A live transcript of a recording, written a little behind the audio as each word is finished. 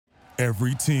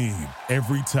Every team,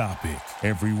 every topic,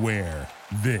 everywhere.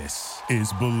 This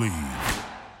is Believe.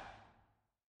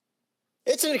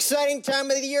 It's an exciting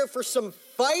time of the year for some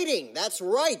fighting. That's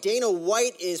right. Dana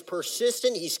White is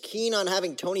persistent. He's keen on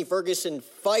having Tony Ferguson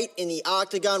fight in the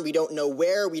octagon. We don't know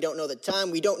where. We don't know the time.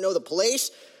 We don't know the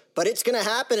place. But it's going to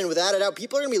happen, and without a doubt,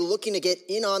 people are going to be looking to get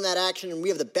in on that action, and we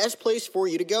have the best place for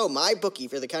you to go. MyBookie,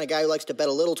 if you're the kind of guy who likes to bet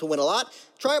a little to win a lot,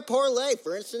 try a parlay.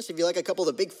 For instance, if you like a couple of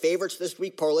the big favorites this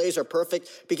week, parlays are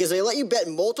perfect because they let you bet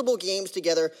multiple games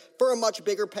together for a much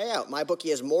bigger payout. MyBookie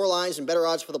has more lines and better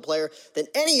odds for the player than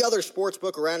any other sports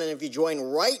book around, and if you join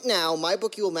right now,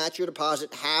 MyBookie will match your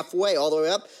deposit halfway, all the way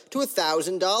up to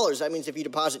 $1,000. That means if you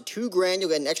deposit $2,000, you'll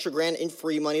get an extra $1,000 in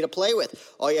free money to play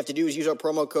with. All you have to do is use our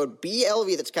promo code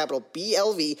BLV, that's capital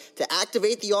BLV, to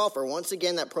activate the offer. Once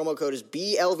again, that promo code is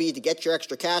BLV to get your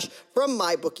extra cash from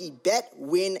MyBookie. Bet,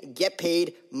 win, get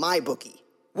paid, MyBookie.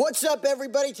 What's up,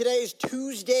 everybody? Today is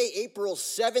Tuesday, April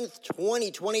 7th,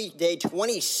 2020, day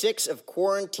 26 of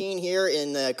quarantine here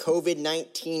in the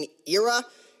COVID-19 era.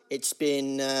 It's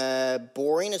been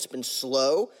boring. It's been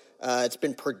slow. It's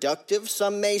been productive,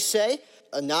 some may say.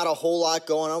 Not a whole lot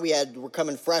going on. We're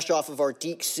coming fresh off of our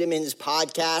Deke Simmons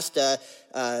podcast,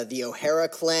 the O'Hara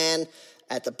clan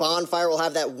at the bonfire. We'll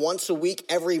have that once a week,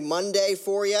 every Monday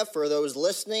for you, for those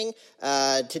listening.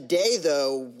 Today,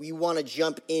 though, we want to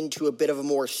jump into a bit of a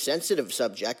more sensitive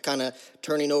subject, kind of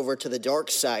turning over to the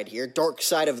dark side here, dark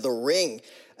side of the ring,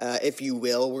 if you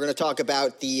will. We're going to talk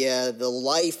about the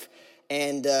life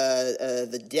and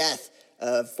the death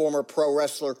former pro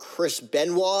wrestler Chris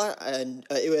Benoit, and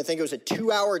I think it was a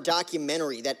 2-hour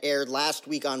documentary that aired last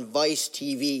week on Vice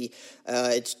TV.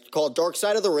 It's called Dark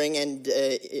Side of the Ring, and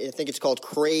I think it's called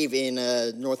Crave in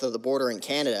north of the border in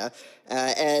Canada.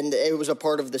 And it was a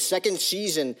part of the second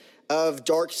season of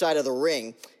Dark Side of the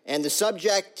Ring. And the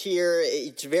subject here,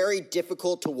 it's very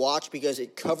difficult to watch because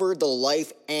it covered the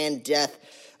life and death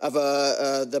of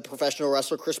the professional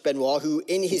wrestler Chris Benoit, who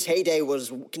in his heyday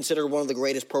was considered one of the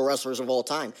greatest pro wrestlers of all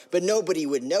time. But nobody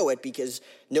would know it because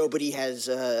nobody has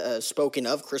spoken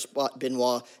of Chris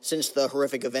Benoit since the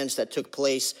horrific events that took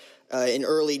place in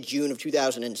early June of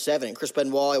 2007. And Chris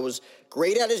Benoit was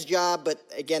great at his job, but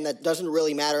again, that doesn't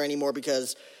really matter anymore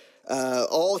because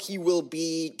all he will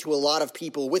be to a lot of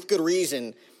people, with good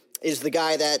reason, is the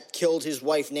guy that killed his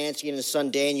wife Nancy and his son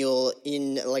Daniel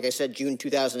in, like I said, June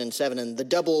 2007. And the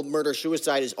double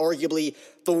murder-suicide is arguably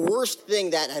the worst thing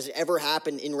that has ever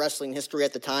happened in wrestling history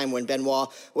at the time, when Benoit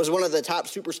was one of the top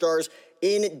superstars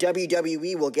in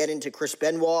WWE. We'll get into Chris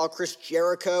Benoit. Chris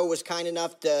Jericho was kind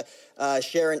enough to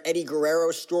share an Eddie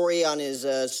Guerrero story on his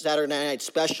Saturday Night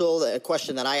Special, a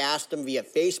question that I asked him via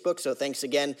Facebook. So thanks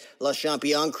again, Le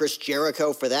Champion, Chris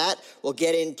Jericho, for that. We'll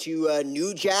get into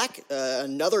New Jack,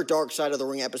 another Dark Side of the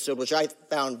Ring episode, which I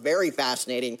found very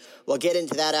fascinating. We'll get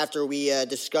into that after we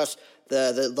discuss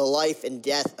the life and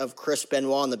death of Chris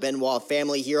Benoit and the Benoit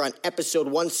family here on episode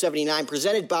 179,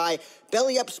 presented by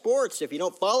Belly Up Sports. If you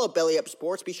don't follow Belly Up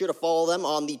Sports, be sure to follow them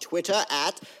on the Twitter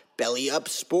at Belly Up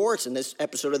Sports. And this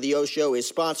episode of the O Show is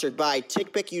sponsored by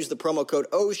TickPick. Use the promo code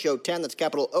OSHOW10, that's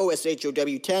capital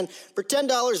OSHOW10, for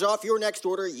 $10 off your next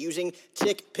order using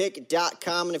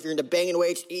TickPick.com. And if you're into banging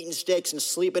weights, eating steaks, and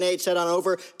sleeping aids, head on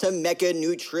over to Mecca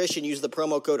Nutrition. Use the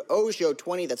promo code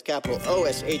OSHOW20, that's capital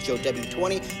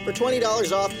OSHOW20, for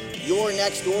 $20 off your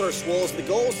next order. Swole's the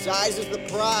goal, size is the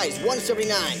prize.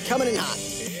 179, coming in hot.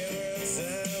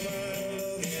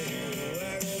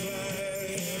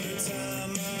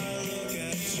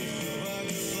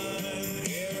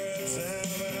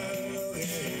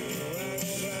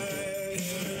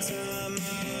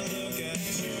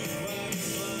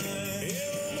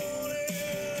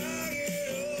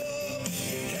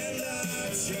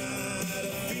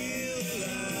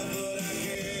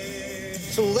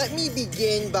 So let me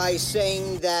begin by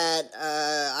saying that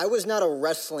I was not a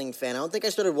wrestling fan. I don't think I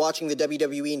started watching the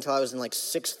WWE until I was in like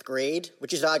 6th grade,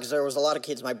 which is odd because there was a lot of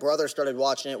kids. My brother started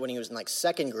watching it when he was in like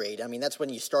 2nd grade. I mean, that's when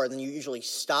you start, and then you usually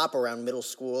stop around middle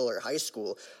school or high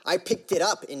school. I picked it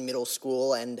up in middle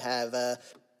school and have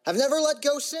never let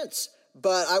go since.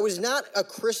 But I was not a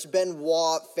Chris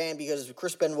Benoit fan because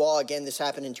Chris Benoit, again, this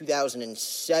happened in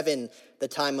 2007, the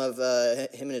time of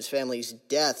him and his family's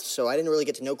death. So I didn't really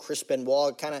get to know Chris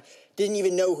Benoit, kind of didn't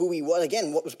even know who he was.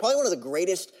 Again, what was probably one of the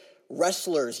greatest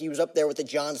wrestlers. He was up there with the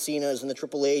John Cenas and the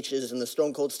Triple H's and the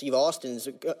Stone Cold Steve Austins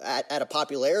at a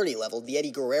popularity level, the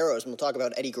Eddie Guerreros, and we'll talk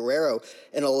about Eddie Guerrero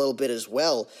in a little bit as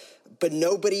well. But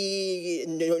nobody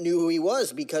knew who he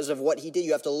was because of what he did.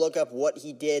 You have to look up what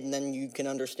he did, and then you can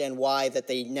understand why that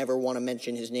they never want to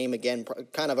mention his name again,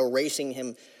 kind of erasing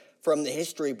him from the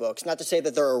history books. Not to say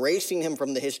that they're erasing him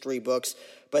from the history books,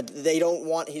 but they don't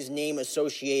want his name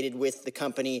associated with the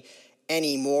company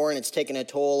anymore, and it's taken a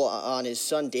toll on his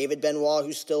son, David Benoit,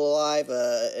 who's still alive,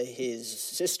 his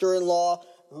sister-in-law,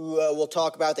 who we'll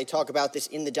talk about. They talk about this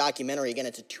in the documentary. Again,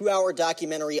 it's a 2-hour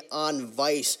documentary on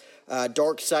Vice,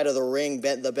 Dark Side of the Ring,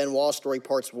 the Benoit story,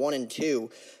 parts 1 and 2.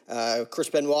 Chris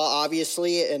Benoit,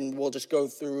 obviously, and we'll just go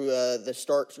through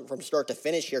from start to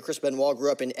finish here. Chris Benoit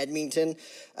grew up in Edmonton,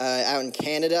 out in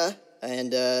Canada,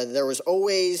 and there was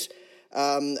always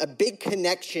a big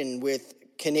connection with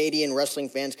Canadian wrestling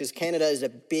fans because Canada is a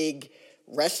big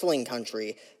wrestling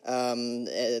country.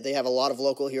 They have a lot of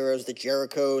local heroes, the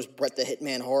Jerichos, Bret the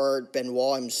Hitman Hart,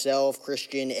 Benoit himself,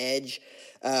 Christian, Edge.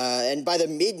 And by the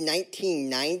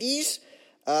mid-1990s,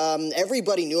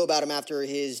 everybody knew about him after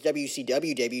his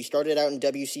WCW debut. He started out in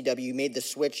WCW, made the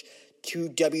switch to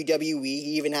WWE.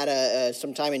 He even had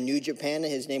some time in New Japan.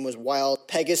 His name was Wild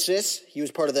Pegasus. He was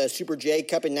part of the Super J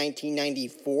Cup in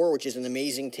 1994, which is an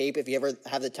amazing tape. If you ever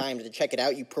have the time to check it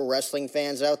out, you pro wrestling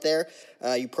fans out there,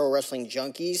 you pro wrestling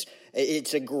junkies,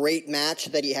 it's a great match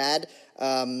that he had.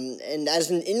 And as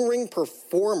an in-ring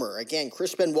performer, again,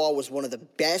 Chris Benoit was one of the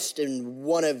best and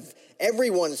one of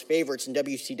everyone's favorites in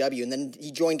WCW. And then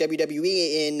he joined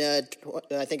WWE in,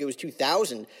 I think it was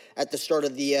 2000, at the start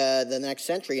of the next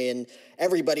century. And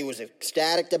everybody was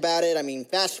ecstatic about it. I mean,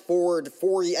 fast forward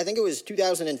I think it was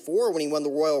 2004 when he won the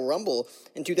Royal Rumble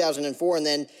in 2004. And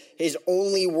then his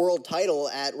only world title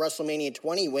at WrestleMania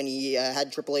 20 when he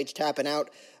had Triple H tapping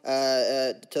out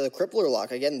to the Crippler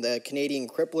Lock. Again, the Canadian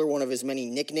Crippler, one of his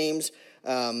many nicknames.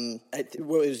 It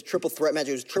was a triple threat match.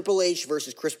 It was Triple H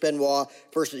versus Chris Benoit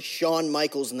versus Shawn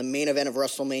Michaels in the main event of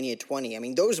WrestleMania 20. I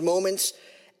mean, those moments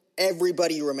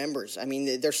everybody remembers. I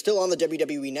mean, they're still on the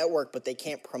WWE Network, but they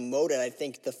can't promote it. I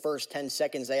think the first 10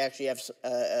 seconds they actually have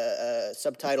a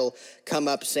subtitle come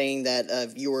up saying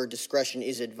that viewer discretion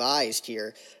is advised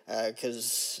here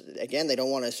because, again, they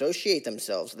don't want to associate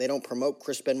themselves. They don't promote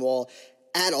Chris Benoit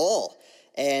at all.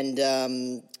 And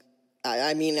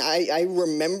I mean, I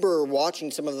remember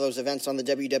watching some of those events on the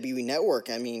WWE Network.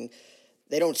 I mean,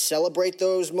 they don't celebrate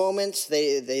those moments.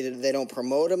 They don't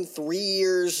promote them. 3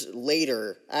 years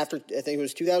later, after I think it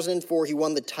was 2004, he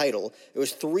won the title. It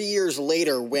was 3 years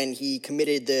later when he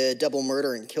committed the double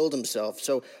murder and killed himself.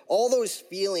 So all those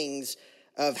feelings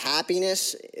of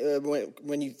happiness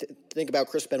when you think about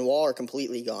Chris Benoit are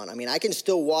completely gone. I mean, I can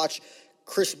still watch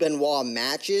Chris Benoit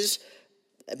matches,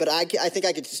 but I think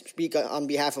I could speak on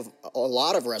behalf of a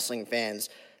lot of wrestling fans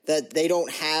that they don't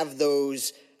have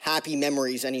those happy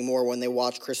memories anymore when they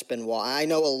watch Chris Benoit. I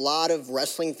know a lot of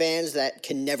wrestling fans that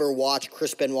can never watch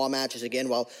Chris Benoit matches again,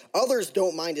 while others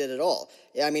don't mind it at all.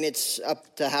 I mean, it's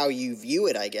up to how you view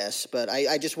it, I guess. But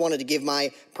I just wanted to give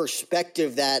my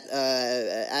perspective that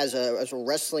as a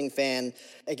wrestling fan,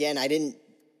 again, I didn't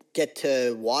get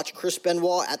to watch Chris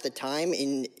Benoit at the time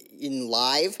in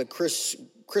live. But Chris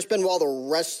Benoit, the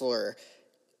wrestler,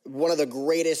 one of the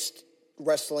greatest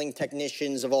wrestling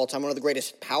technicians of all time, one of the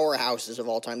greatest powerhouses of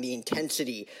all time, the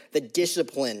intensity, the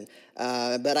discipline.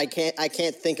 But I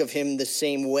can't think of him the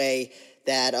same way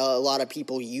that a lot of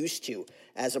people used to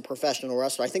as a professional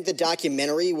wrestler. I think the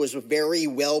documentary was very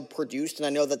well produced, and I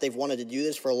know that they've wanted to do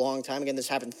this for a long time. Again, this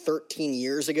happened 13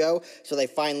 years ago, so they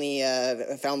finally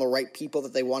found the right people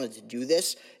that they wanted to do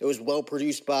this. It was well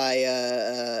produced by,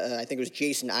 I think it was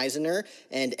Jason Eisner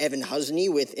and Evan Husney,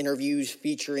 with interviews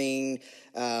featuring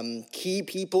key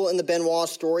people in the Benoit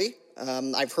story.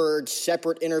 I've heard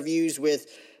separate interviews with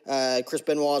Chris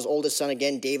Benoit's oldest son,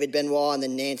 again, David Benoit, and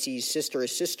then Nancy's sister,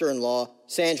 his sister-in-law,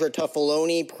 Sandra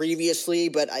Tuffoloni, previously,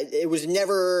 but it was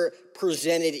never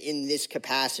presented in this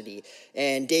capacity.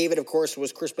 And David, of course,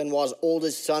 was Chris Benoit's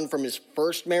oldest son from his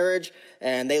first marriage,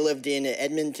 and they lived in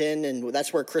Edmonton, and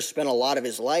that's where Chris spent a lot of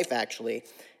his life, actually.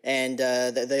 And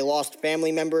they lost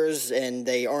family members, and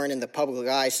they aren't in the public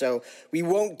eye, so we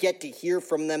won't get to hear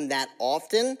from them that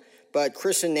often. But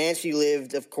Chris and Nancy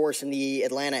lived, of course, in the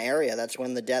Atlanta area. That's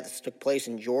when the deaths took place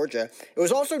in Georgia. It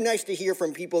was also nice to hear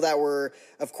from people that were,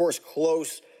 of course,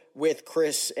 close with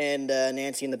Chris and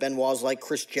Nancy and the Benoits, like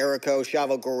Chris Jericho,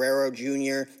 Chavo Guerrero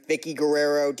Jr., Vicky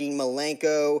Guerrero, Dean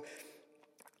Malenko.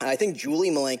 I think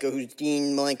Julie Malenko, who's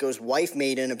Dean Malenko's wife,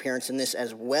 made an appearance in this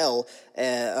as well.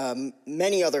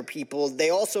 Many other people. They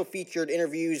also featured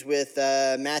interviews with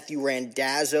Matthew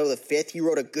Randazzo V. He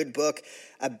wrote a good book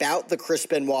about the Chris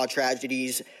Benoit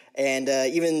tragedies, and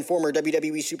even former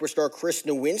WWE superstar Chris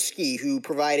Nowinski, who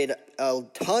provided a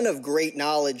ton of great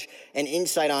knowledge and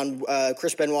insight on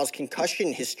Chris Benoit's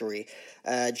concussion history.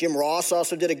 Jim Ross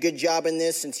also did a good job in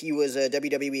this since he was a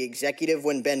WWE executive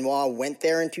when Benoit went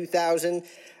there in 2000.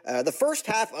 The first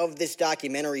half of this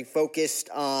documentary focused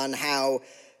on how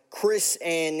Chris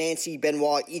and Nancy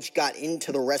Benoit each got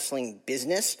into the wrestling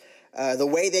business. The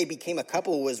way they became a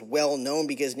couple was well known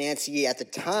because Nancy at the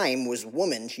time was a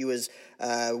woman. She was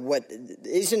what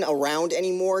isn't around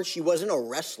anymore. She wasn't a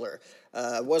wrestler,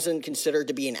 wasn't considered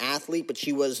to be an athlete, but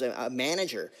she was a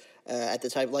manager at the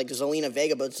time, like Zelina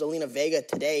Vega. But Zelina Vega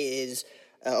today is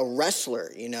a wrestler,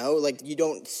 like you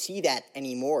don't see that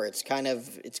anymore. It's kind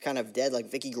of dead. Like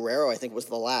Vicky Guerrero, I think, was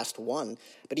the last one,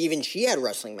 but even she had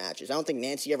wrestling matches. I don't think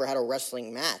Nancy ever had a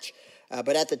wrestling match.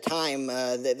 But at the time,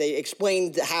 they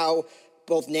explained how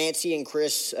both Nancy and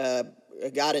Chris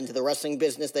got into the wrestling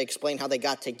business. They explained how they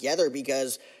got together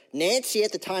because Nancy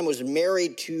at the time was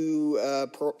married to,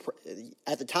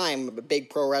 at the time, a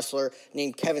big pro wrestler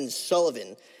named Kevin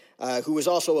Sullivan, who was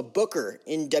also a booker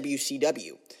in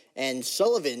WCW. And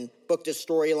Sullivan booked a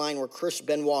storyline where Chris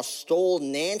Benoit stole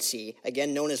Nancy,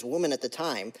 again known as Woman at the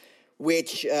time,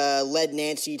 which led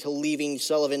Nancy to leaving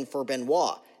Sullivan for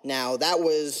Benoit. Now, that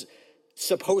was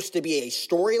supposed to be a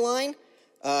storyline.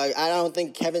 I don't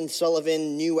think Kevin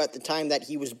Sullivan knew at the time that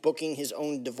he was booking his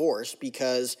own divorce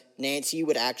because Nancy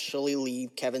would actually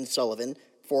leave Kevin Sullivan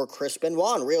for Chris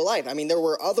Benoit in real life. I mean, there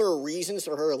were other reasons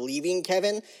for her leaving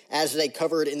Kevin, as they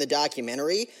covered in the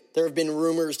documentary. There have been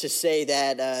rumors to say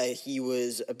that he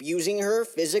was abusing her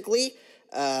physically,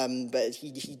 but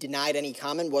he denied any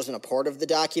comment, wasn't a part of the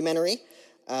documentary.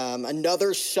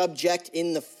 Another subject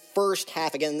in the first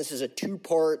half, again, this is a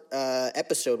two-part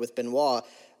episode with Benoit.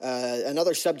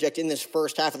 Another subject in this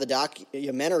first half of the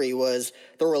documentary was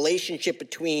the relationship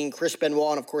between Chris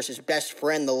Benoit and, of course, his best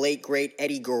friend, the late, great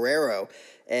Eddie Guerrero.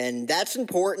 And that's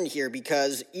important here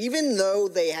because even though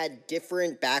they had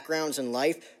different backgrounds in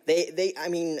life, I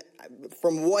mean,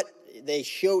 from what they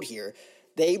showed here,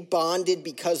 they bonded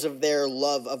because of their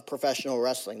love of professional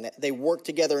wrestling. They worked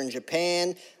together in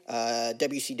Japan,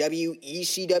 WCW,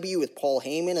 ECW with Paul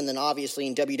Heyman, and then obviously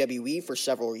in WWE for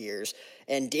several years.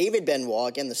 And David Benoit,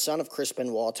 again, the son of Chris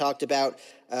Benoit, talked about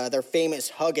their famous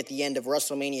hug at the end of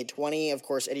WrestleMania 20. Of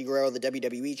course, Eddie Guerrero, the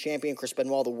WWE champion, Chris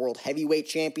Benoit, the world heavyweight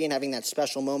champion, having that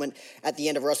special moment at the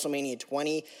end of WrestleMania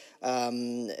 20.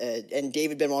 And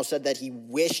David Benoit said that he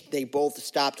wished they both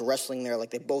stopped wrestling there,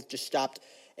 like they both just stopped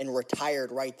and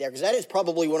retired right there, because that is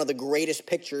probably one of the greatest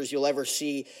pictures you'll ever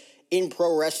see in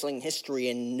pro wrestling history,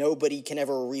 and nobody can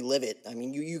ever relive it. I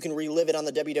mean, you can relive it on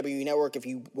the WWE Network if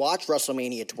you watch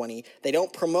WrestleMania 20. They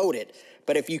don't promote it,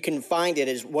 but if you can find it,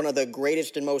 as one of the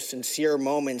greatest and most sincere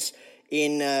moments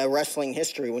in wrestling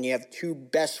history, when you have two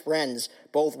best friends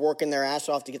both working their ass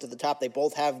off to get to the top. They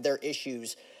both have their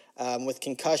issues with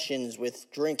concussions,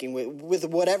 with drinking, with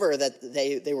whatever that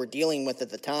they were dealing with at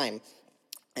the time.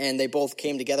 And they both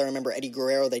came together. I remember Eddie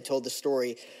Guerrero, they told the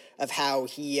story of how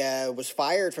he was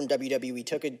fired from WWE,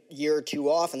 took a year or two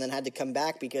off, and then had to come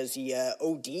back because he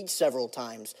OD'd several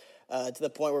times to the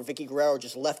point where Vicky Guerrero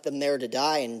just left them there to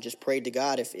die and just prayed to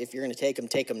God, if you're going to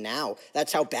take him now.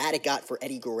 That's how bad it got for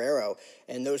Eddie Guerrero.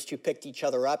 And those two picked each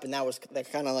other up, and that was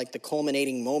kind of like the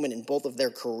culminating moment in both of their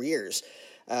careers.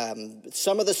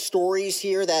 Some of the stories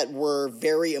here that were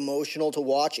very emotional to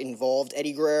watch involved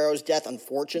Eddie Guerrero's death,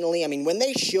 unfortunately. I mean, when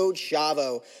they showed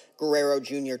Chavo Guerrero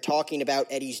Jr. talking about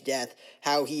Eddie's death,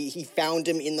 how he found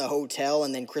him in the hotel,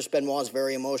 and then Chris Benoit's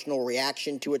very emotional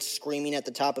reaction to it, screaming at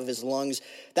the top of his lungs,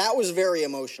 that was very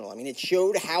emotional. I mean, it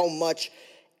showed how much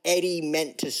Eddie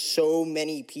meant to so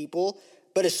many people,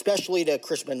 but especially to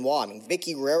Chris Benoit. I mean,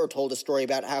 Vicky Guerrero told a story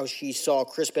about how she saw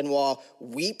Chris Benoit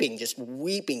weeping,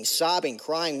 sobbing,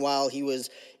 crying while he was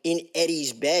in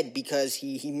Eddie's bed because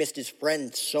he missed his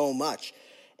friend so much.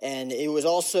 And it was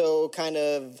also kind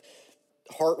of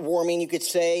heartwarming, you could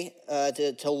say,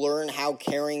 to learn how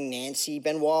caring Nancy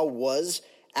Benoit was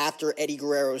after Eddie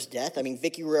Guerrero's death. I mean,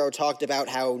 Vicky Guerrero talked about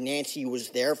how Nancy was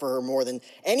there for her more than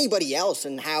anybody else,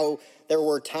 and how there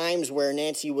were times where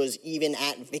Nancy was even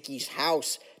at Vicky's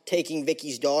house taking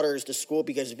Vicky's daughters to school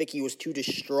because Vicky was too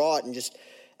distraught and just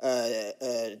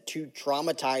too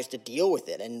traumatized to deal with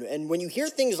it. And when you hear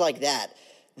things like that,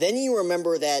 then you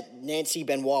remember that Nancy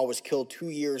Benoit was killed 2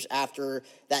 years after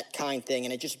that kind thing,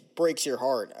 and it just breaks your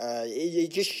heart. It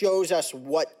just shows us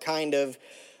what kind of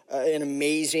an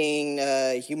amazing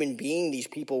human being these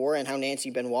people were and how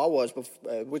Nancy Benoit was,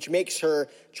 which makes her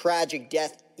tragic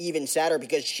death even sadder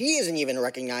because she isn't even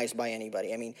recognized by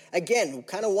anybody. I mean, again,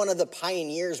 kind of one of the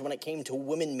pioneers when it came to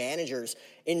women managers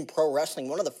in pro wrestling.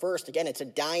 One of the first. Again, it's a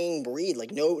dying breed.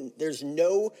 There's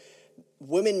no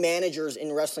women managers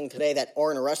in wrestling today that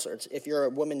aren't a wrestler. If you're a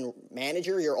women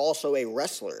manager, you're also a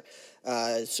wrestler.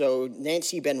 So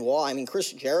Nancy Benoit, I mean,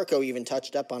 Chris Jericho even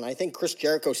touched up on, I think Chris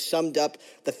Jericho summed up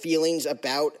the feelings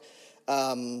about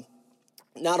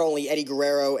not only Eddie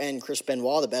Guerrero and Chris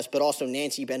Benoit the best, but also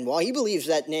Nancy Benoit. He believes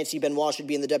that Nancy Benoit should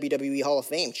be in the WWE Hall of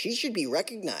Fame. She should be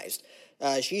recognized.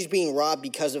 She's being robbed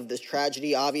because of this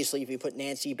tragedy. Obviously, if you put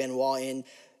Nancy Benoit in,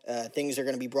 things are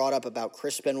going to be brought up about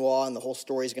Chris Benoit, and the whole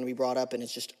story is going to be brought up, and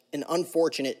it's just an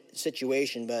unfortunate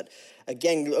situation. But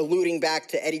again, alluding back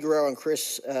to Eddie Guerrero and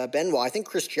Chris Benoit, I think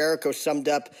Chris Jericho summed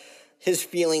up his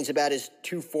feelings about his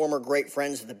two former great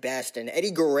friends the best. And Eddie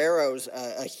Guerrero's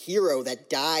a hero that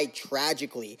died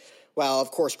tragically, while, of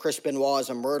course, Chris Benoit is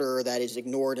a murderer that is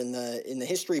ignored in the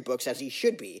history books, as he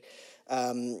should be.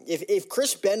 If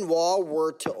Chris Benoit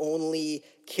were to only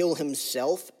kill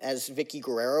himself, as Vicky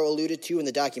Guerrero alluded to in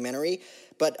the documentary,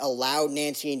 but allowed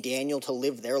Nancy and Daniel to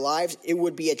live their lives, it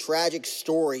would be a tragic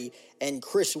story, and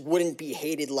Chris wouldn't be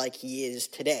hated like he is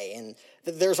today. And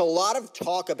there's a lot of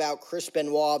talk about Chris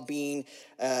Benoit being,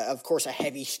 of course, a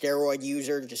heavy steroid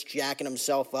user, just jacking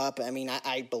himself up. I mean,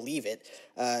 I believe it.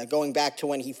 Going back to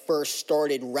when he first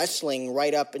started wrestling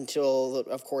right up until,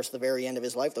 of course, the very end of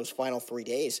his life, those final 3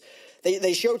 days.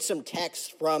 They showed some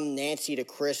text from Nancy to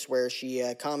Chris where she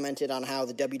commented on how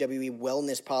the WWE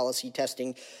wellness policy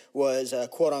testing was a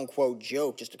quote-unquote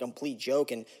joke, just a complete joke.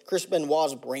 And Chris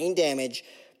Benoit's brain damage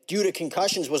due to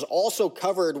concussions was also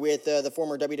covered with the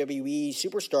former WWE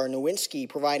superstar Nowinski,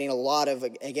 providing a lot of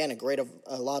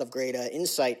great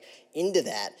insight into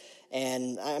that.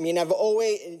 And I mean, I've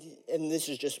always, and this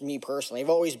is just me personally,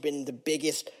 I've always been the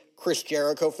biggest Chris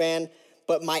Jericho fan,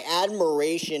 but my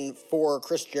admiration for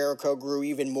Chris Jericho grew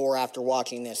even more after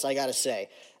watching this, I gotta say.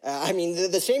 I mean,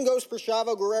 the same goes for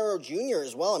Chavo Guerrero Jr.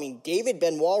 as well. I mean, David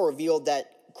Benoit revealed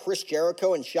that Chris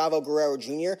Jericho and Chavo Guerrero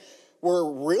Jr.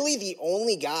 were really the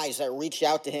only guys that reached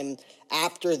out to him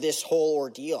after this whole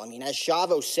ordeal. I mean, as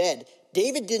Chavo said,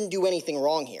 David didn't do anything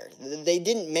wrong here. They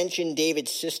didn't mention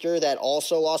David's sister that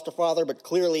also lost a father, but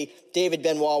clearly David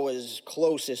Benoit was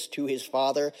closest to his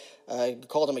father.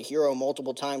 Called him a hero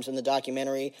multiple times in the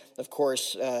documentary. Of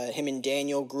course, him and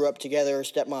Daniel grew up together.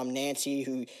 Stepmom Nancy,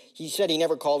 who he said he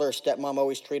never called her a stepmom,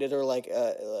 always treated her like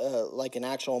an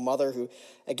actual mother. Who,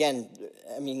 again,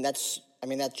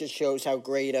 that just shows how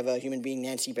great of a human being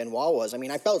Nancy Benoit was. I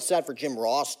mean, I felt sad for Jim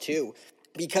Ross too,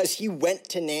 because he went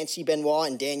to Nancy Benoit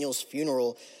and Daniel's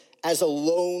funeral as a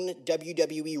lone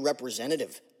WWE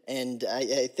representative. And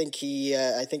I think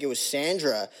it was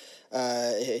Sandra,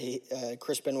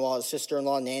 Chris Benoit's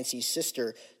sister-in-law, Nancy's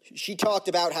sister. She talked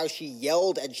about how she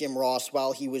yelled at Jim Ross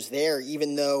while he was there,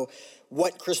 even though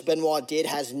what Chris Benoit did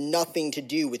has nothing to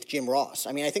do with Jim Ross.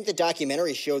 I mean, I think the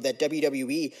documentary showed that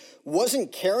WWE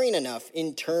wasn't caring enough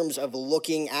in terms of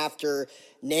looking after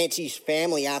Nancy's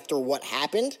family after what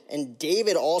happened. And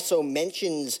David also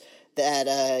mentions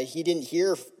that he didn't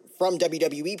hear from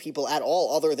WWE people at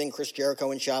all other than Chris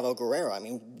Jericho and Chavo Guerrero. I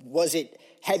mean, was it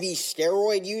heavy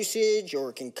steroid usage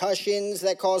or concussions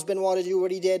that caused Benoit to do what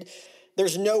he did?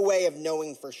 There's no way of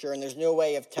knowing for sure, and there's no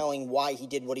way of telling why he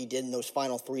did what he did in those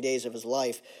final 3 days of his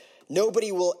life.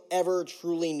 Nobody will ever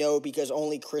truly know because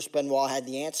only Chris Benoit had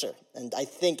the answer. And I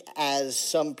think, as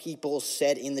some people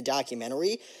said in the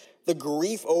documentary, the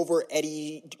grief over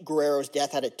Eddie Guerrero's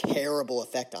death had a terrible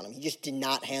effect on him. He just did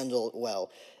not handle it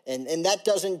well. And that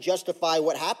doesn't justify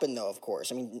what happened, though, of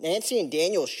course. I mean, Nancy and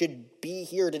Daniel should be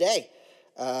here today.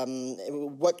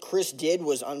 What Chris did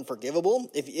was unforgivable.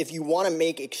 If you want to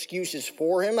make excuses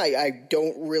for him, I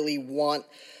don't really want...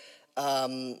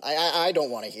 I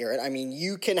don't want to hear it. I mean,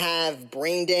 you can have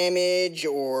brain damage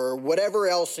or whatever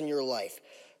else in your life,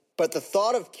 but the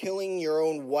thought of killing your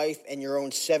own wife and your own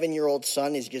 7-year-old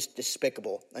son is just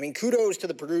despicable. I mean, kudos to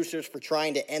the producers for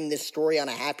trying to end this story on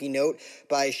a happy note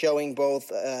by showing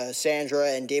both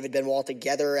Sandra and David Benoit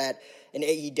together at an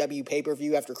AEW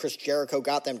pay-per-view after Chris Jericho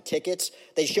got them tickets.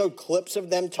 They showed clips of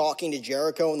them talking to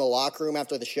Jericho in the locker room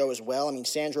after the show as well. I mean,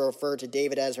 Sandra referred to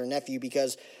David as her nephew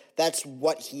because that's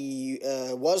what he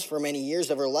was for many years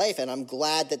of her life, and I'm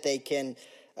glad that they can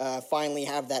finally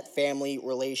have that family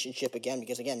relationship again,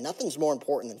 because, again, nothing's more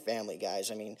important than family,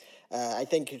 guys. I mean, I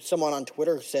think someone on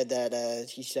Twitter said that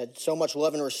he said so much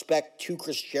love and respect to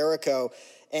Chris Jericho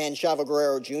and Chavo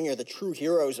Guerrero Jr., the true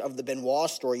heroes of the Benoit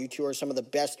story. You two are some of the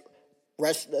best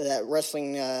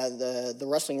wrestling the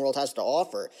wrestling world has to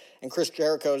offer. And Chris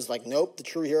Jericho is like, nope, the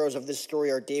true heroes of this story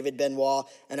are David Benoit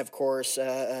and, of course,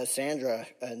 Sandra,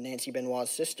 Nancy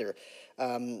Benoit's sister.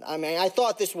 I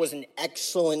thought this was an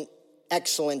excellent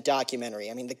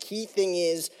documentary. I mean, the key thing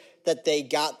is that they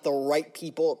got the right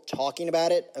people talking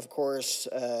about it. Of course,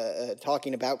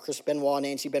 talking about Chris Benoit,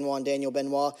 Nancy Benoit, and Daniel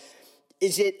Benoit.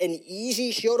 Is it an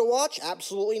easy show to watch?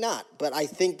 Absolutely not. But I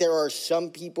think there are some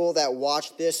people that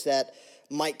watch this that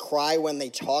might cry when they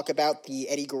talk about the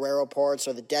Eddie Guerrero parts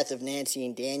or the death of Nancy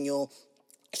and Daniel.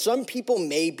 Some people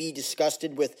may be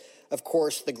disgusted with, of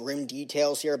course, the grim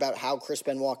details here about how Chris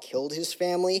Benoit killed his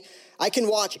family. I can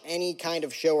watch any kind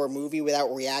of show or movie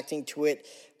without reacting to it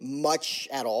much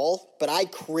at all, but I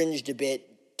cringed a bit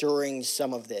during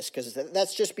some of this because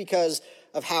that's just because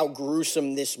of how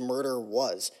gruesome this murder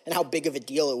was and how big of a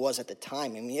deal it was at the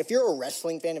time. I mean, if you're a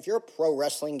wrestling fan, if you're a pro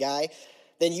wrestling guy,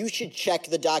 then you should check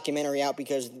the documentary out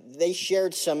because they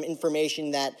shared some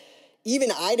information that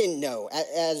even I didn't know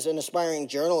as an aspiring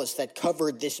journalist that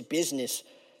covered this business.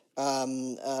 For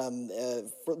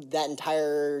that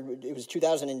entire, it was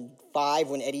 2005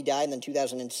 when Eddie died, and then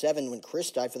 2007 when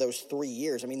Chris died, for those 3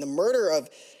 years. I mean, the murder of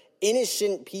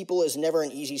innocent people is never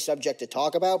an easy subject to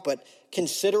talk about, but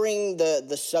considering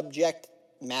the subject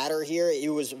matter here,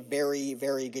 it was very,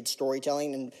 very good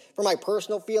storytelling. And for my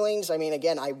personal feelings, I mean,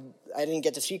 again, I didn't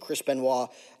get to see Chris Benoit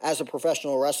as a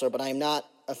professional wrestler, but I'm not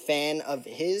a fan of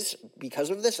his because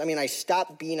of this. I mean, I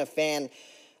stopped being a fan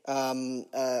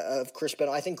of Chris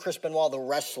Benoit. I think Chris Benoit, the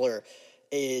wrestler,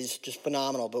 is just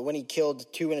phenomenal. But when he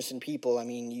killed 2 innocent people, I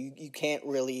mean, you can't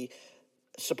really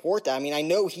support that. I mean, I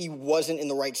know he wasn't in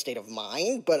the right state of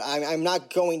mind, but I'm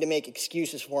not going to make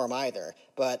excuses for him either.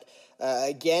 But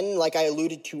again, like I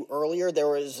alluded to earlier, there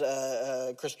was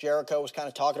Chris Jericho was kind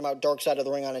of talking about Dark Side of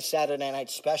the Ring on his Saturday night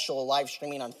special, live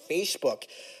streaming on Facebook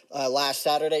last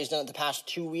Saturday. He's done it the past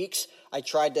 2 weeks. I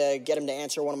tried to get him to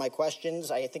answer one of my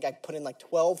questions. I think I put in like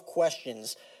 12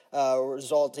 questions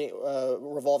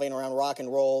revolving around rock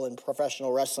and roll and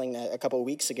professional wrestling a couple of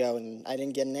weeks ago, and I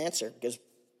didn't get an answer because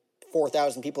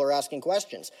 4,000 people are asking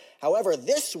questions. However,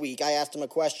 this week I asked him a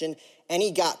question, and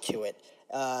he got to it.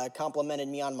 Complimented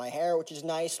me on my hair, which is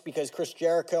nice because Chris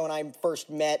Jericho and I first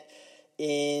met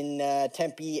in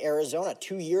Tempe, Arizona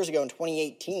 2 years ago in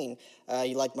 2018.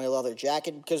 You liked my leather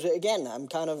jacket because, again,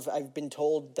 I've been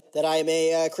told that I am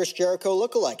a Chris Jericho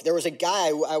lookalike. There was a guy,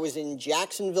 I was in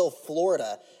Jacksonville,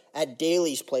 Florida at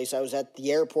Daly's place. I was at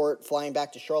the airport flying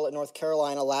back to Charlotte, North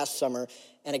Carolina last summer,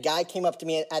 and a guy came up to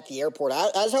me at the airport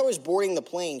as I was boarding the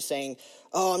plane saying,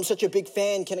 "Oh, I'm such a big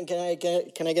fan. Can I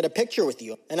get a picture with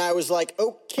you?" And I was like,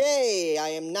 "Okay, I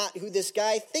am not who this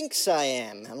guy thinks I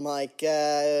am." And I'm like,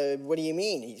 "What do you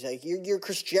mean?" He's like, "You're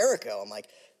Chris Jericho." I'm like,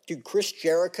 "Dude, Chris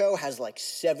Jericho has like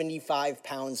 75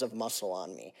 pounds of muscle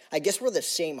on me. I guess we're the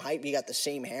same height. We got the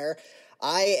same hair.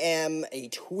 I am a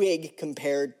twig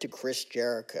compared to Chris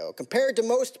Jericho, compared to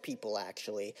most people,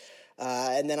 actually."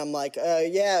 And then I'm like,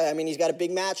 yeah, I mean, he's got a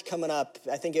big match coming up.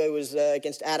 I think it was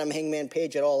against Adam Hangman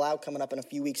Page at All Out coming up in a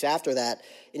few weeks after that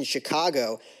in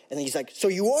Chicago. And then he's like, "So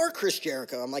you are Chris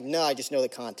Jericho?" I'm like, "No, I just know the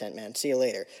content, man. See you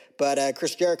later." But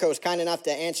Chris Jericho was kind enough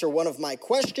to answer one of my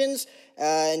questions.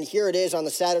 And here it is on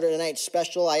the Saturday night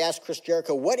special. I asked Chris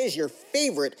Jericho, "What is your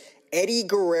favorite Eddie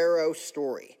Guerrero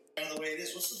story?" By the way, it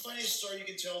is. What's the funniest story you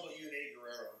can tell about you and Eddie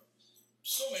Guerrero?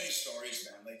 So many stories,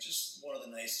 man. Like, just one of the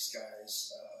nicest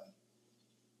guys.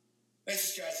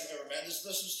 Nicest guys I've ever met. There's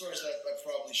some stories that I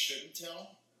probably shouldn't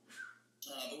tell.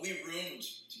 But we roomed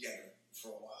together for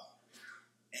a while.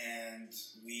 And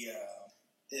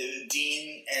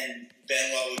Dean and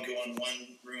Benoit would go in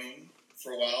one room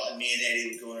for a while, and me and Eddie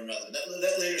would go in another.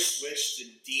 That later switched to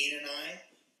Dean and I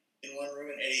in one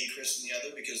room and Eddie and Chris in the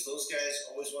other, because those guys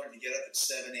always wanted to get up at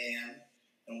 7 a.m.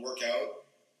 and work out.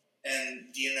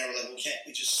 And Dean and I were like, "Well, can't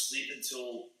we just sleep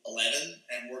until 11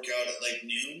 and work out at like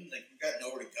noon? Like, we've got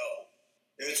nowhere to go.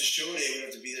 If it's a show day, we don't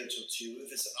have to be there till 2.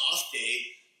 If it's an off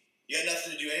day, you got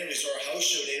nothing to do anyway. So our house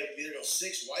show day, you don't have to be there till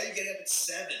 6. Why are you getting up at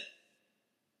 7?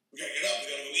 We got to get up. We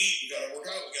got to go eat. We got to work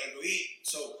out. We got to go eat."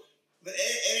 But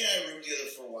Eddie and I roomed together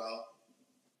for a while.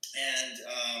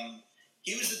 And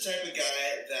he was the type of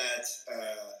guy that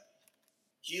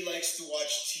he likes to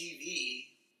watch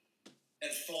TV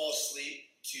and fall asleep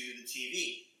to the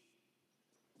TV.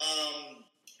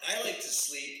 I like to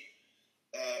sleep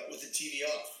with the TV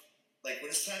off. Like,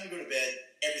 when it's time to go to bed,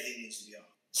 everything needs to be off.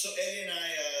 So Eddie and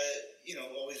I,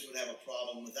 always would have a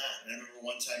problem with that. And I remember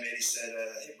one time Eddie said,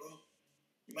 "Hey, bro,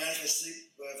 you mind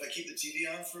if I keep the TV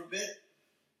on for a bit?"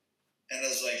 And I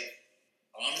was like,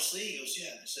 "Honestly?" He goes,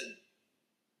 "Yeah." I said,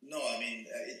 "No, I mean,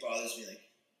 it bothers me. Like,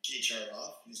 can you turn it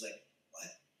off?" And he's like, "What?"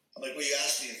 I'm like, well, you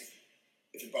asked me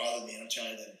if it bothered me, and I'm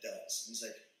telling you that it does. And he's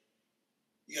like,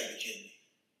 you gotta be kidding me.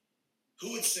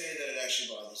 Who would say that it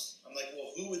actually bothers them? I'm like, well,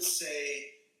 who would say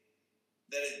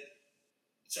that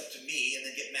it's up to me and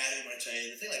then get mad at me when I tell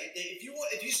you the thing? Like, if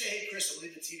you say, hey, Chris, I'm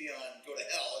leaving the TV on, go to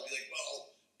hell, I'd be like,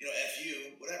 well, F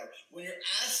you, whatever. When you're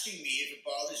asking me if it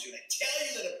bothers you and I tell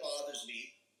you that it bothers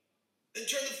me, then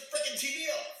turn the freaking TV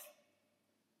off.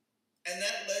 And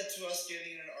that led to us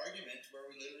getting in an argument where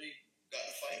we literally got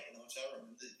in a fight in the hotel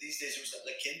room. These days it was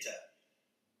La Quinta.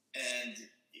 And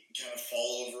you kind of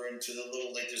fall over into the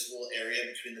little, like, this little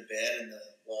area between the bed and the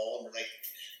wall, and we're like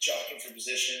jockeying for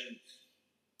position,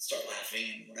 start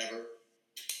laughing and whatever.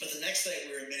 But the next night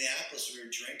we were in Minneapolis, we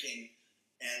were drinking,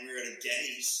 and we were at a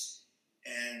Denny's,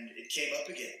 and it came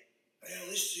up again. Oh, yeah, at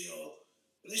least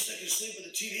I can sleep with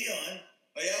the TV on.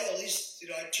 Oh yeah, well, at least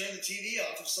I'd turn the TV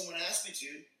off if someone asked me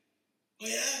to. Oh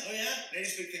yeah. And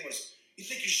Eddie's big thing was, you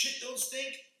think your shit don't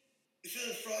stink? You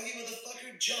feeling froggy,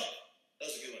 motherfucker? Jump. That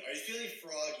was a good one. Are you feeling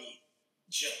froggy?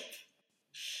 Jump.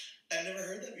 I've never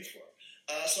heard that before.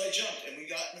 So I jumped, and we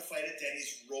got in a fight at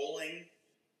Denny's, rolling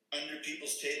under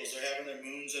people's tables. They're having their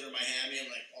moons under my hammy.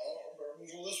 I'm like, oh, we're going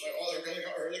to go this way. Oh, they're going to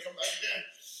come back again.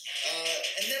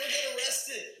 And never get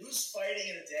arrested. Who's fighting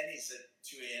in a Denny's at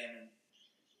 2 a.m. and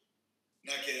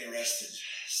not getting arrested?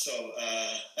 So,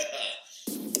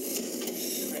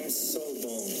 I'm so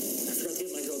bummed. I forgot to get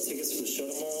my girl tickets for the show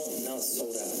tomorrow, and now it's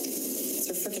sold out. It's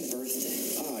her freaking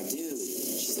birthday. Oh, dude.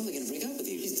 She's totally gonna break up with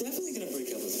you. She's definitely gonna break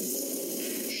up with me.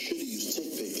 Should've used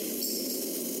TickPick.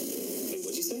 Wait,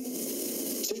 what'd you say?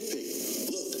 TickPick.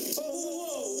 Look.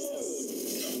 Whoa.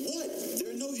 What? There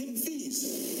are no hidden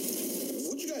fees.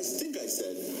 What'd you guys think I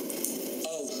said?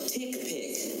 Oh,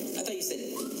 TickPick. I thought you said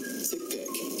TickPick.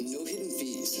 No hidden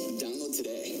fees. Download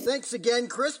today. Thanks again,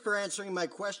 Chris, for answering my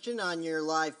question on your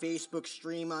live Facebook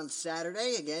stream on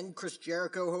Saturday. Again, Chris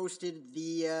Jericho hosted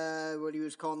the, what he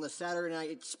was calling the Saturday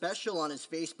Night Special on his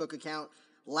Facebook account.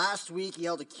 Last week, he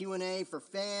held a Q&A for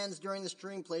fans during the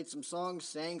stream, played some songs,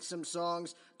 sang some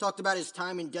songs, talked about his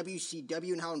time in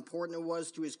WCW and how important it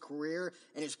was to his career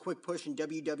and his quick push in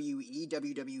WWE,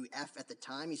 WWF at the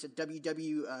time. He said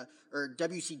WCW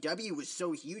was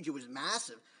so huge, it was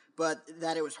massive, but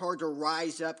that it was hard to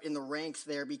rise up in the ranks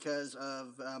there because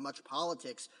of much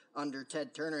politics under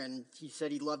Ted Turner. And he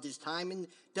said he loved his time in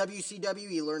WCW.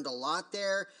 He learned a lot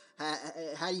there.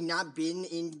 Had he not been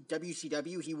in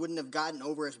WCW, he wouldn't have gotten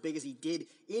over as big as he did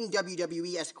in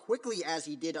WWE as quickly as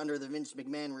he did under the Vince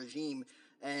McMahon regime.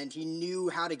 And he knew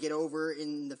how to get over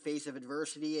in the face of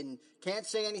adversity, and can't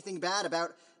say anything bad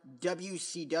about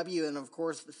WCW. And of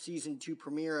course, the season 2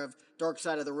 premiere of Dark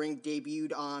Side of the Ring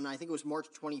debuted on, I think it was March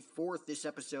 24th, this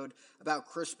episode about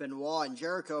Chris Benoit. And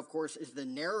Jericho, of course, is the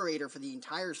narrator for the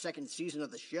entire second season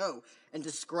of the show, and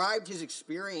described his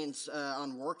experience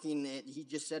on working it. He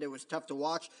just said it was tough to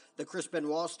watch the Chris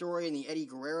Benoit story and the Eddie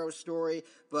Guerrero story,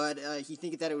 but he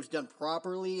thinks that it was done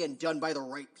properly and done by the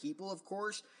right people, of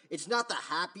course. It's not the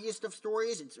happiest of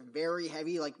stories. It's very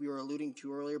heavy, like we were alluding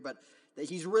to earlier, but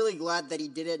he's really glad that he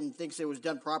did it and thinks it was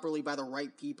done properly by the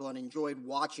right people and enjoyed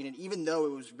watching it, even though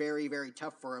it was very, very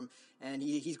tough for him. And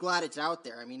he's glad it's out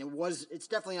there. I mean, it's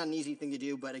definitely not an easy thing to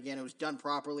do, but again, it was done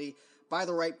properly by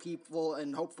the right people,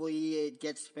 and hopefully it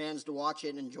gets fans to watch it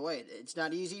and enjoy it. It's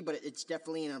not easy, but it's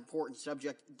definitely an important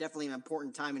subject, definitely an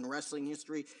important time in wrestling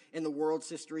history, in the world's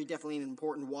history, definitely an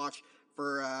important watch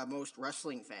for most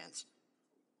wrestling fans.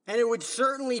 And it would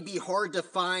certainly be hard to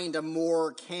find a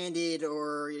more candid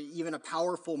or even a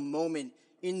powerful moment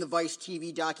in the Vice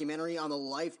TV documentary on the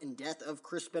life and death of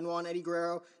Chris Benoit and Eddie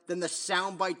Guerrero than the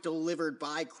soundbite delivered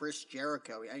by Chris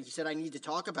Jericho. And he said, I need to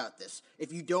talk about this.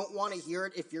 If you don't want to hear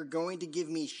it, if you're going to give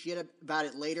me shit about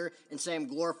it later and say I'm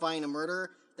glorifying a murderer,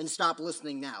 then stop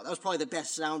listening now. That was probably the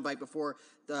best soundbite before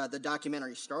the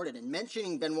documentary started. And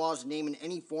mentioning Benoit's name in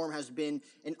any form has been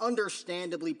an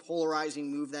understandably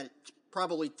polarizing move that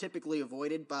probably typically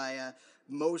avoided by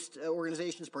most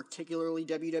organizations, particularly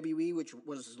WWE, which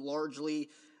was largely,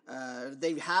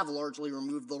 they have largely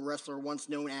removed the wrestler once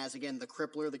known as, again, the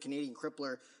Crippler, the Canadian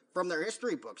Crippler, from their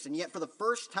history books. And yet, for the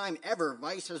first time ever,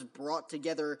 Vice has brought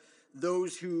together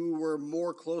those who were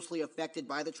more closely affected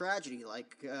by the tragedy,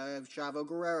 like Chavo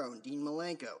Guerrero and Dean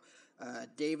Malenko,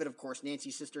 David, of course,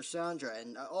 Nancy's sister Sandra.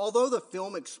 And although the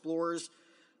film explores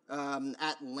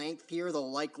at length here the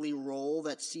likely role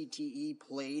that CTE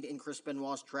played in Chris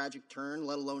Benoit's tragic turn,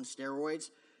 let alone steroids,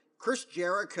 Chris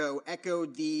Jericho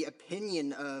echoed the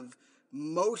opinion of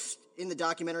most in the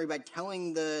documentary by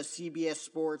telling the CBS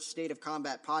Sports State of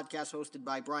Combat podcast hosted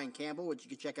by Brian Campbell, which you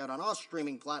can check out on all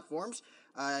streaming platforms.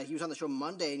 He was on the show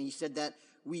Monday, and he said that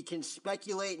we can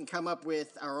speculate and come up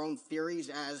with our own theories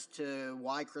as to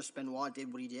why Chris Benoit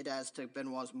did what he did, as to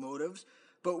Benoit's motives,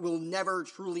 but we'll never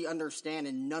truly understand,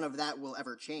 and none of that will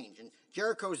ever change. And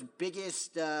Jericho's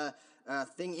biggest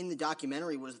thing in the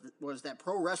documentary was that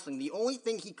pro wrestling, the only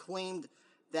thing he claimed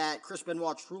that Chris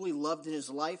Benoit truly loved in his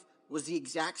life was the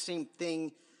exact same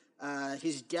thing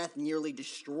his death nearly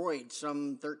destroyed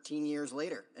some 13 years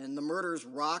later. And the murders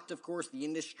rocked, of course, the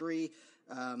industry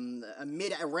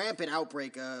amid a rampant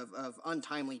outbreak of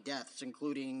untimely deaths,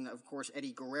 including, of course,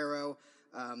 Eddie Guerrero.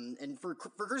 And for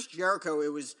Chris Jericho,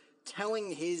 it was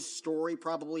telling his story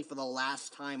probably for the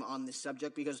last time on this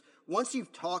subject, because once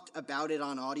you've talked about it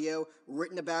on audio,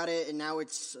 written about it, and now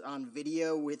it's on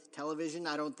video with television,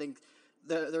 I don't think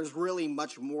there's really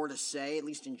much more to say, at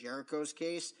least in Jericho's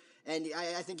case. And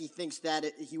I think he thinks that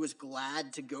he was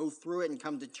glad to go through it and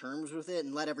come to terms with it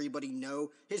and let everybody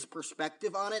know his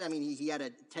perspective on it. I mean, he had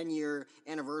a 10-year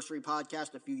anniversary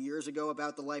podcast a few years ago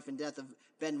about the life and death of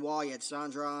Benoit. He had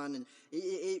Sandra on, and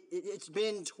it's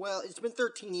been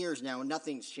 13 years now, and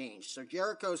nothing's changed. So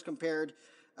Jericho's compared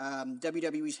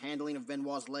WWE's handling of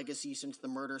Benoit's legacy since the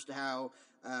murders to how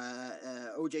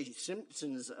O.J.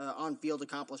 Simpson's on-field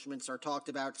accomplishments are talked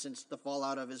about since the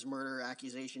fallout of his murder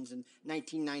accusations in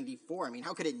 1994. I mean,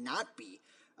 how could it not be?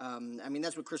 I mean,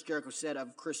 that's what Chris Jericho said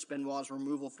of Chris Benoit's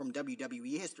removal from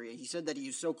WWE history. He said that he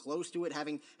was so close to it,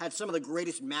 having had some of the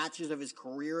greatest matches of his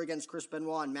career against Chris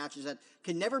Benoit, and matches that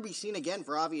can never be seen again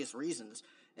for obvious reasons.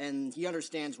 And he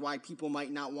understands why people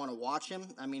might not want to watch him.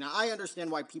 I mean, I understand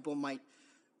why people might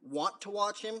want to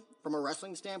watch him from a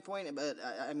wrestling standpoint, but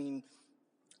I mean,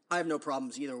 I have no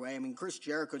problems either way. I mean, Chris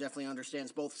Jericho definitely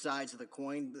understands both sides of the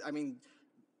coin. I mean,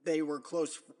 they were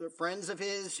close friends of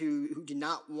his who did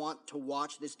not want to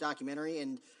watch this documentary,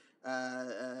 and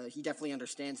he definitely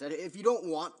understands that. If you don't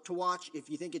want to watch, if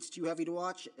you think it's too heavy to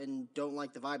watch and don't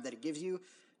like the vibe that it gives you,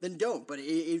 then don't. But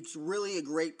it's really a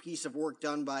great piece of work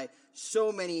done by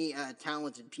so many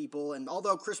talented people. And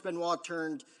although Chris Benoit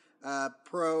turned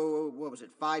pro,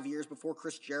 5 years before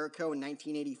Chris Jericho in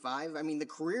 1985. I mean, the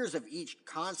careers of each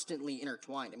constantly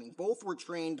intertwined. I mean, both were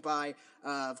trained by,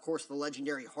 of course, the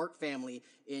legendary Hart family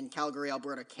in Calgary,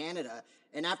 Alberta, Canada.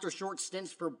 And after short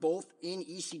stints for both in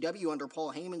ECW under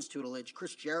Paul Heyman's tutelage,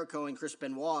 Chris Jericho and Chris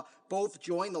Benoit both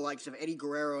joined the likes of Eddie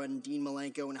Guerrero and Dean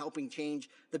Malenko in helping change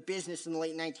the business in the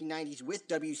late 1990s with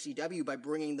WCW by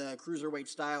bringing the cruiserweight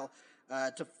style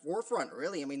to forefront,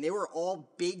 really. I mean, they were all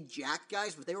big jack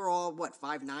guys, but they were all, 5'9",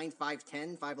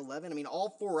 5'10", 5'11". I mean,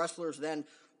 all four wrestlers then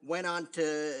went on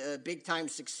to big-time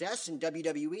success in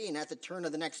WWE, and at the turn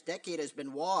of the next decade as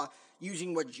Benoit,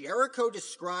 using what Jericho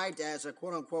described as a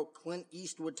quote-unquote Clint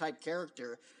Eastwood-type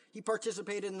character, he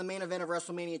participated in the main event of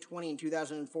WrestleMania 20 in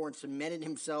 2004 and cemented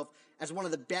himself as one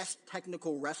of the best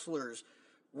technical wrestlers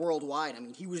worldwide. I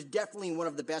mean, he was definitely one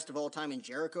of the best of all time in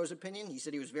Jericho's opinion. He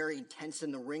said he was very intense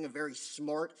in the ring, and very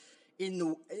smart in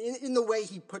the way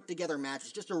he put together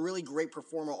matches. Just a really great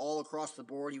performer all across the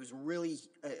board. He was really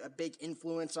a big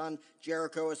influence on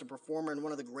Jericho as a performer and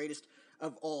one of the greatest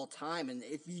of all time. And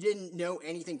if you didn't know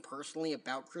anything personally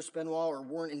about Chris Benoit or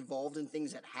weren't involved in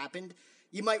things that happened,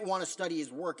 you might want to study his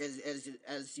work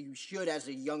as you should as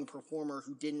a young performer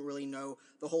who didn't really know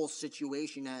the whole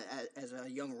situation as a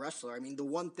young wrestler. I mean, the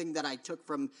one thing that I took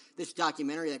from this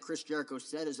documentary that Chris Jericho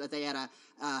said is that they had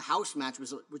a house match,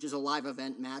 which is a live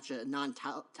event match, a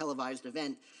non-televised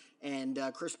event, and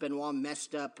Chris Benoit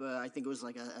messed up, I think it was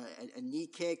like a knee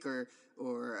kick or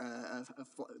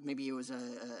maybe it was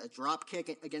a drop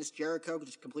kick against Jericho,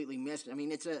 just completely missed. I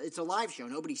mean, it's a live show.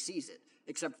 Nobody sees it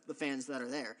except the fans that are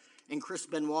there. And Chris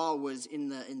Benoit was in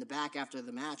the back after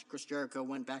the match. Chris Jericho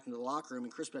went back into the locker room,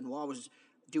 and Chris Benoit was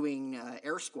doing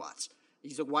air squats.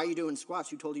 He's like, "Why are you doing squats?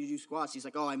 Who told you to do squats?" He's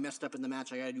like, "Oh, I messed up in the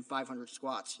match. I got to do 500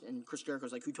 squats." And Chris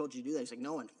Jericho's like, "Who told you to do that?" He's like,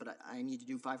 "No one, but I need to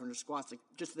do 500 squats." Like,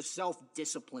 just the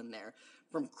self-discipline there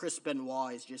from Chris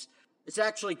Benoit is just, it's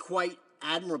actually quite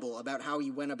admirable about how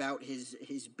he went about his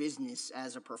business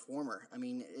as a performer. I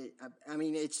mean,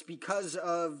 it's because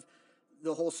of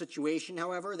the whole situation,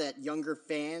 however, that younger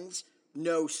fans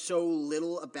know so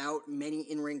little about many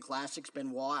in-ring classics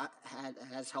Benoit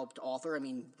has helped author. I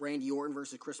mean, Randy Orton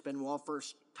versus Chris Benoit,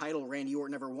 first title Randy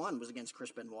Orton ever won was against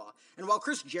Chris Benoit. And while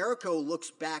Chris Jericho looks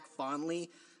back fondly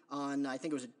on, I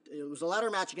think it was a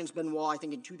ladder match against Benoit, I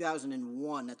think in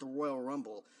 2001 at the Royal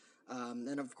Rumble,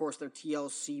 and of course their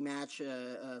TLC match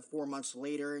 4 months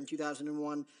later in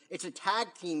 2001. It's a tag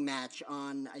team match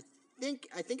on, I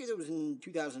think it was in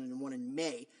 2001 in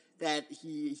May, that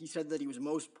he said that he was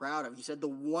most proud of. He said the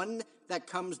one that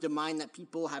comes to mind that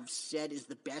people have said is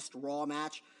the best Raw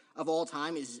match of all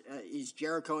time is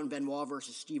Jericho and Benoit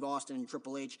versus Steve Austin and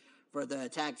Triple H for the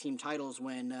tag team titles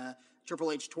when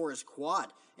Triple H tore his quad.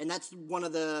 And that's one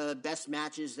of the best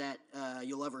matches that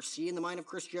you'll ever see in the mind of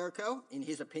Chris Jericho, in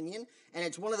his opinion. And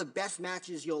it's one of the best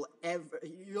matches you'll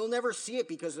never see it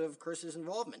because of Chris's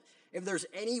involvement. If there's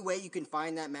any way you can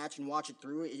find that match and watch it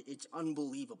through, it's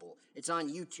unbelievable. It's on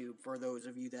YouTube for those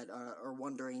of you that are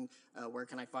wondering where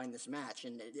can I find this match.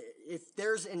 And if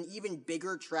there's an even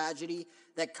bigger tragedy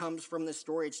that comes from this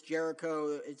story, it's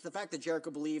Jericho. It's the fact that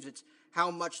Jericho believes it's how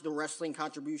much the wrestling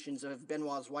contributions of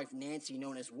Benoit's wife, Nancy,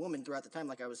 known as Woman, throughout the time,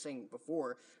 like I was saying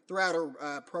before, throughout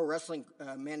her pro wrestling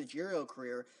managerial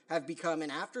career, have become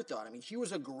an afterthought. I mean, she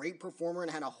was a great performer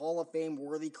and had a Hall of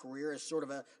Fame-worthy career as sort of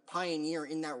a pioneer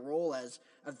in that role as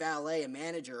a valet, a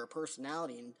manager, a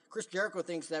personality. And Chris Jericho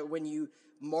thinks that when you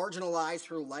marginalize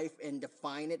her life and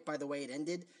define it by the way it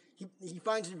ended, he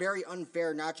finds it very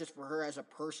unfair, not just for her as a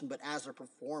person, but as a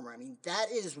performer. I mean, that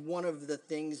is one of the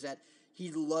things that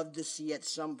he'd love to see at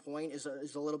some point is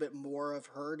a little bit more of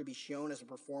her to be shown as a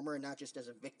performer and not just as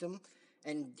a victim.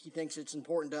 And he thinks it's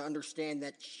important to understand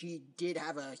that she did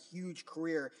have a huge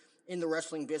career in the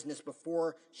wrestling business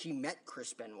before she met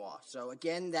Chris Benoit. So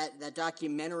again, that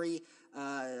documentary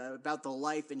about the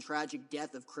life and tragic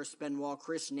death of Chris Benoit,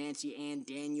 Chris, Nancy, and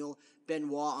Daniel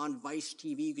Benoit on Vice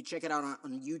TV. You can check it out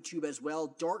on YouTube as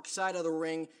well. Dark Side of the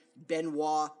Ring,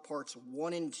 Benoit, parts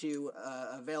 1 and 2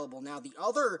 available now. The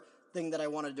other thing that I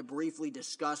wanted to briefly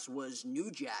discuss was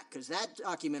New Jack, because that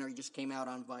documentary just came out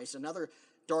on Vice. Another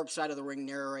Dark Side of the Ring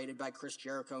narrated by Chris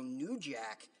Jericho. New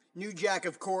Jack,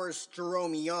 of course,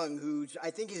 Jerome Young, who's, I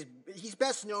think, he's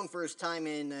best known for his time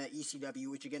in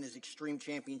ECW, which, again, is Extreme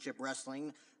Championship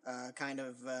Wrestling, kind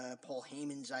of Paul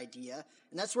Heyman's idea.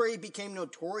 And that's where he became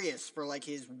notorious for, like,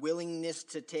 his willingness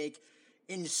to take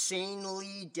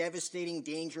insanely devastating,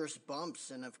 dangerous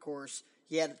bumps. And, of course,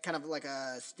 he had kind of like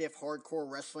a stiff, hardcore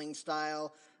wrestling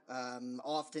style,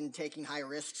 often taking high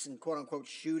risks and quote-unquote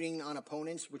shooting on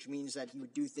opponents, which means that he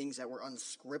would do things that were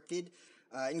unscripted,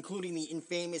 including the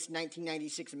infamous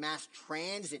 1996 mass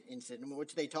transit incident,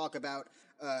 which they talk about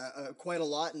quite a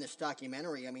lot in this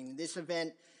documentary. I mean, this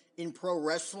event in pro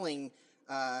wrestling,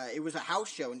 it was a house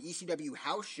show, an ECW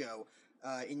house show,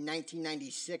 in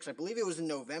 1996. I believe it was in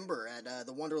November at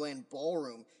the Wonderland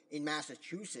Ballroom in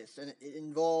Massachusetts, and it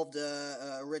involved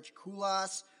Rich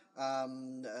Kulas,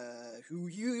 who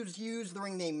used the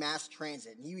ring name Mass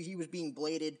Transit. He was being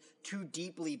bladed too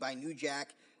deeply by New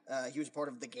Jack. He was part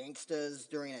of the Gangstas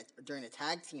during a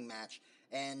tag team match,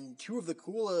 and two of the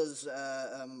Kula's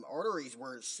arteries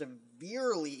were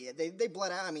severely, they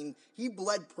bled out. I mean, he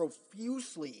bled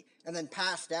profusely and then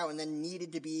passed out and then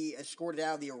needed to be escorted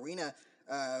out of the arena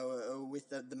with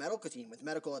the medical team, with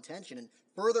medical attention. And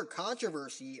further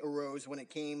controversy arose when it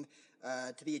came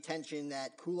to the attention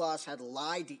that Kulas had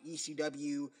lied to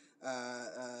ECW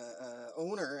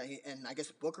owner and I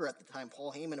guess booker at the time,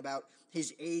 Paul Heyman, about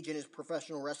his age and his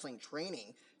professional wrestling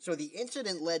training. So the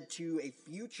incident led to a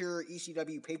future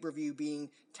ECW pay-per-view being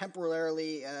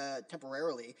temporarily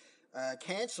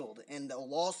canceled, and a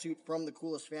lawsuit from the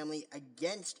Kulas family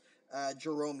against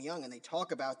Jerome Young, and they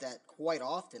talk about that quite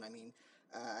often. I mean,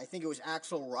 I think it was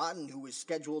Axel Rotten who was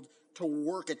scheduled to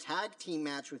work a tag team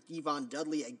match with Devon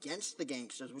Dudley against the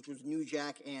Gangsters, which was New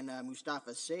Jack and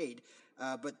Mustafa Said,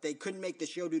 but they couldn't make the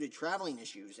show due to traveling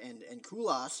issues. And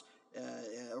Kulas,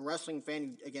 a wrestling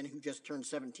fan, again, who just turned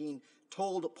 17,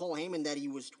 told Paul Heyman that he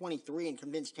was 23 and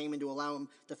convinced Heyman to allow him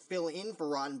to fill in for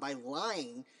Rotten by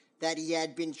lying that he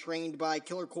had been trained by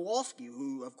Killer Kowalski,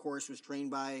 who, of course, was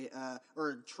trained by,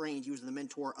 he was the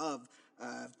mentor of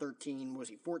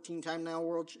 14-time now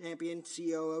world champion,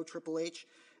 COO Triple H.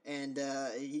 And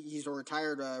he's a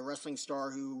retired wrestling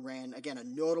star who ran, again, a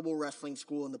notable wrestling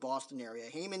school in the Boston area.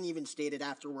 Heyman even stated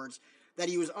afterwards that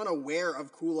he was unaware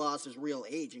of Kulas' real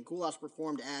age, and Kulas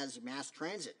performed as Mass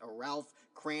Transit, a Ralph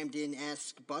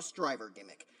Cramden-esque bus driver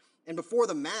gimmick. And before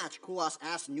the match, Kulas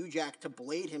asked New Jack to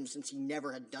blade him since he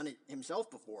never had done it himself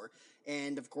before.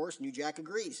 And, of course, New Jack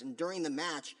agrees. And during the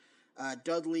match,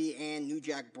 Dudley and New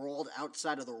Jack brawled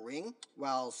outside of the ring,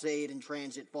 while Said and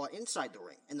Transit fought inside the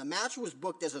ring. And the match was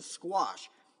booked as a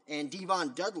squash, and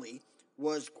Devon Dudley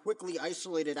was quickly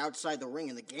isolated outside the ring.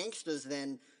 And the Gangstas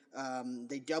then,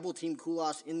 they double-teamed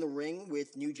Kulas in the ring,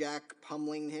 with New Jack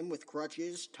pummeling him with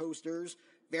crutches, toasters,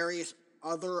 various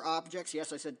other objects.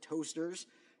 Yes, I said toasters.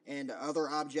 And other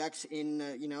objects in,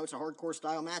 it's a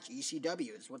hardcore-style match.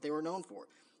 ECW is what they were known for.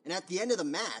 And at the end of the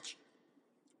match,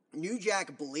 New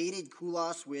Jack bladed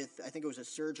Kulas with, I think it was a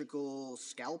surgical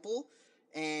scalpel,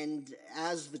 and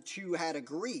as the two had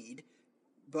agreed,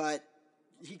 but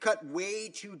he cut way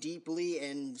too deeply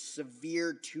and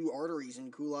severed 2 arteries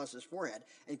in Koulas's forehead.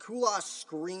 And Koulas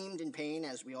screamed in pain,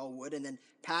 as we all would, and then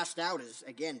passed out as,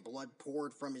 again, blood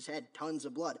poured from his head, tons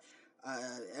of blood.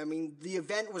 I mean, the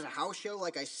event was a house show,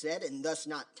 like I said, and thus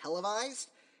not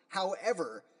televised.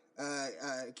 However,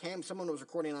 someone was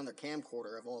recording on their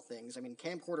camcorder, of all things. I mean,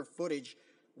 camcorder footage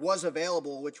was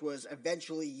available, which was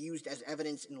eventually used as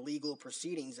evidence in legal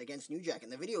proceedings against New Jack.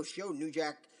 And the video showed New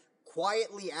Jack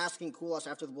quietly asking Koulas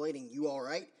after the blading, "You all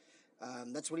right?"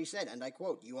 That's what he said, and I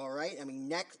quote, "You all right?" I mean,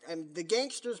 the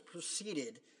gangsters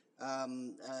proceeded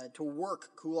to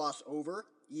work Koulas over,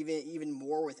 even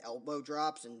more with elbow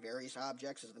drops and various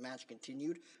objects as the match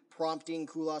continued, prompting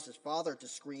Koulas's father to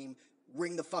scream,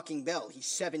 "Ring the fucking bell, he's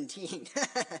 17.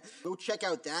 Go check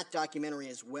out that documentary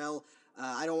as well.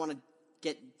 I don't want to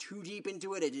get too deep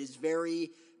into it. It is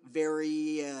very,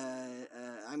 very,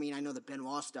 I mean, I know the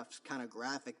Benoit stuff's kind of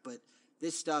graphic, but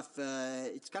this stuff,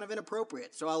 it's kind of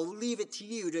inappropriate. So I'll leave it to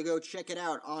you to go check it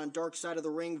out on Dark Side of the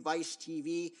Ring, Vice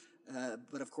TV.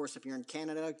 But of course, if you're in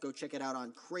Canada, go check it out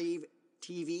on Crave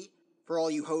TV for all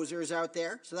you hosers out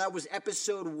there. So that was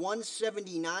episode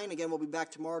 179. Again, we'll be back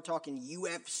tomorrow talking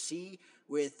UFC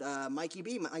with Mikey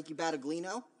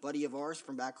Battaglino, buddy of ours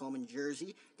from back home in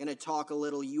Jersey. Going to talk a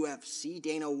little UFC.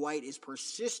 Dana White is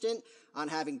persistent on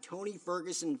having Tony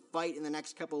Ferguson fight in the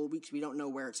next couple of weeks. We don't know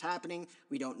where it's happening.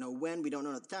 We don't know when. We don't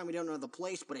know the time. We don't know the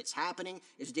place, but it's happening.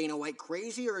 Is Dana White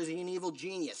crazy or is he an evil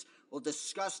genius? We'll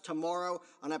discuss tomorrow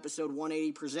on episode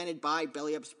 180, presented by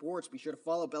Belly Up Sports. Be sure to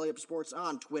follow Belly Up Sports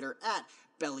on Twitter at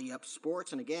Belly Up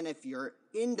Sports. And again, if you're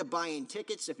into buying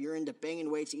tickets, if you're into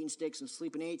banging weights, eating steaks, and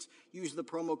sleeping eights, use the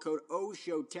promo code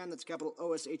OSHOW10, that's capital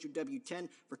OSHOW10,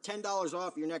 for $10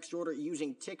 off your next order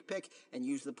using TickPick, and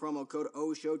use the promo code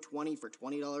OSHOW20 for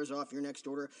 $20 off your next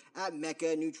order at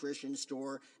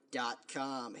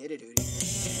MeccaNutritionStore.com. Hit it, Hootie.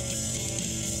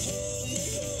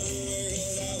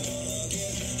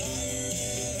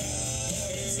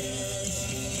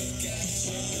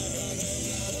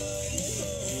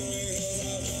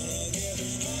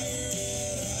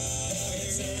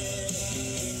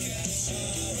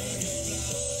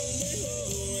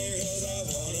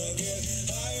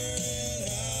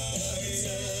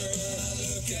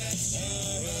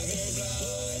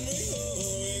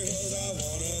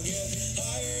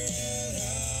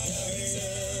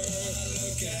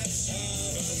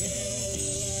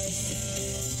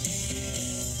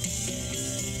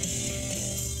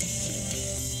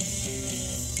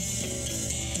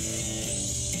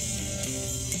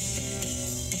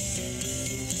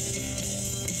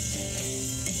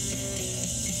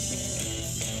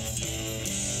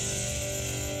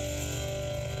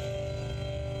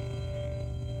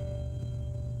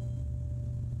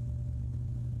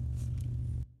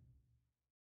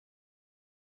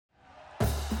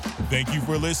 Thank you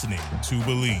for listening to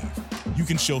Believe. You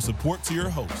can show support to your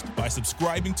host by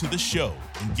subscribing to the show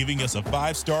and giving us a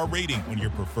 5-star rating on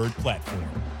your preferred platform.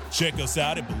 Check us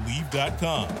out at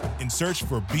Believe.com and search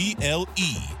for BLEAV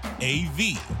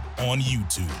on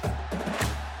YouTube.